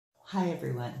Hi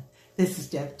everyone, this is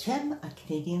Deb Tim, a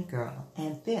Canadian girl,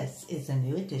 and this is a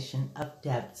new edition of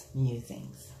Deb's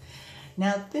Musings.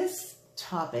 Now this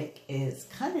topic is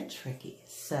kind of tricky,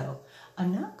 so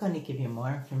I'm not going to give you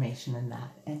more information than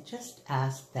that and just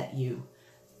ask that you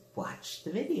watch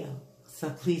the video. So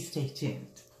please stay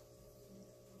tuned.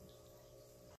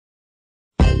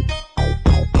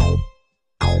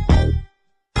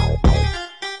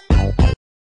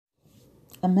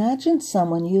 Imagine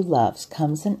someone you love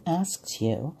comes and asks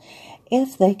you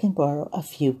if they can borrow a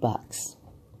few bucks.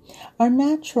 Our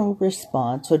natural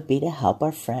response would be to help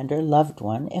our friend or loved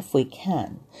one if we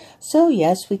can. So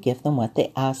yes, we give them what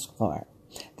they ask for.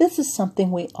 This is something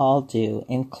we all do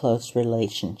in close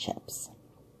relationships.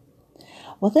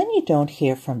 Well, then you don't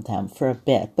hear from them for a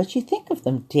bit, but you think of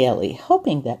them daily,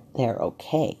 hoping that they're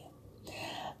okay.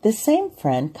 The same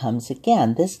friend comes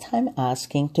again, this time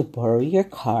asking to borrow your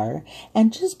car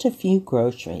and just a few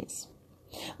groceries.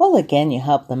 Well, again, you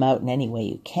help them out in any way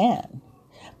you can.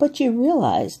 But you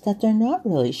realize that they're not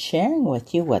really sharing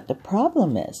with you what the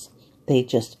problem is. They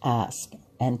just ask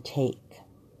and take.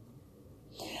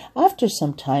 After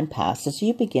some time passes,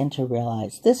 you begin to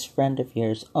realize this friend of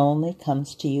yours only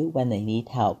comes to you when they need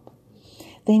help.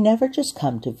 They never just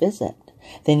come to visit.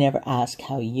 They never ask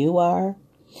how you are.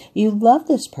 You love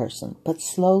this person, but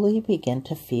slowly begin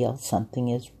to feel something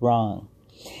is wrong.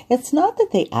 It's not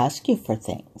that they ask you for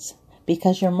things,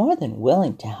 because you're more than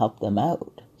willing to help them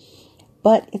out.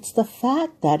 But it's the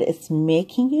fact that it's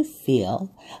making you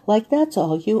feel like that's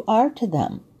all you are to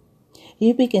them.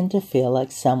 You begin to feel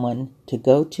like someone to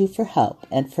go to for help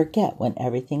and forget when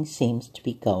everything seems to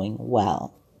be going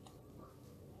well.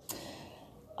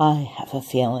 I have a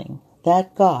feeling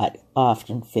that God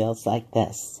often feels like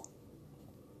this.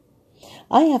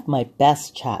 I have my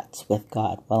best chats with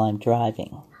God while I'm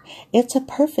driving. It's a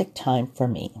perfect time for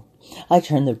me. I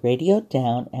turn the radio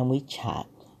down and we chat.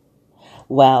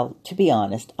 Well, to be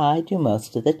honest, I do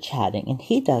most of the chatting and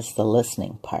he does the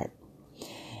listening part.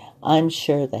 I'm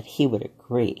sure that he would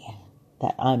agree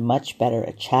that I'm much better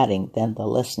at chatting than the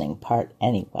listening part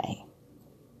anyway.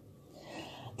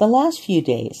 The last few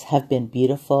days have been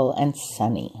beautiful and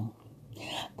sunny.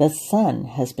 The sun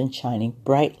has been shining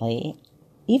brightly,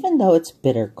 even though it's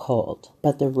bitter cold,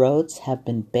 but the roads have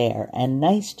been bare and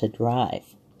nice to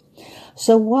drive.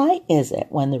 So why is it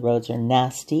when the roads are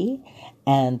nasty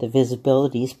and the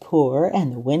visibility is poor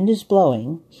and the wind is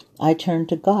blowing, I turn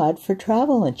to God for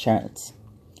travel insurance?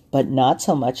 But not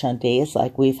so much on days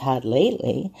like we've had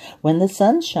lately when the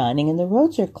sun's shining and the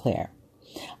roads are clear.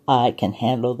 I can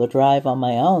handle the drive on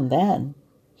my own then.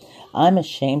 I'm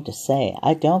ashamed to say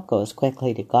I don't go as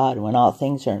quickly to God when all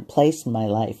things are in place in my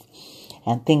life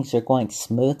and things are going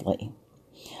smoothly.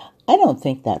 I don't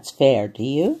think that's fair, do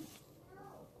you?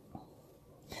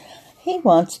 He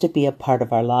wants to be a part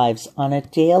of our lives on a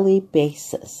daily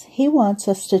basis. He wants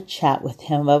us to chat with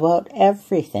him about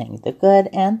everything, the good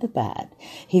and the bad.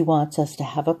 He wants us to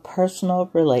have a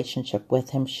personal relationship with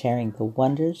him, sharing the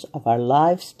wonders of our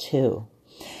lives too.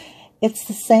 It's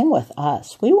the same with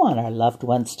us. We want our loved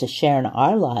ones to share in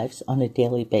our lives on a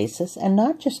daily basis and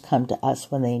not just come to us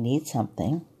when they need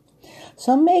something.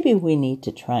 So maybe we need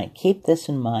to try and keep this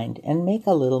in mind and make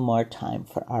a little more time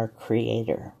for our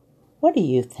Creator. What do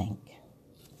you think?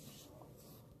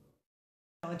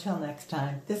 Until next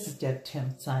time, this is Deb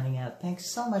Tim signing out. Thanks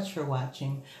so much for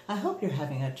watching. I hope you're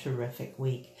having a terrific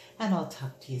week, and I'll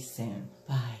talk to you soon.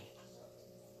 Bye.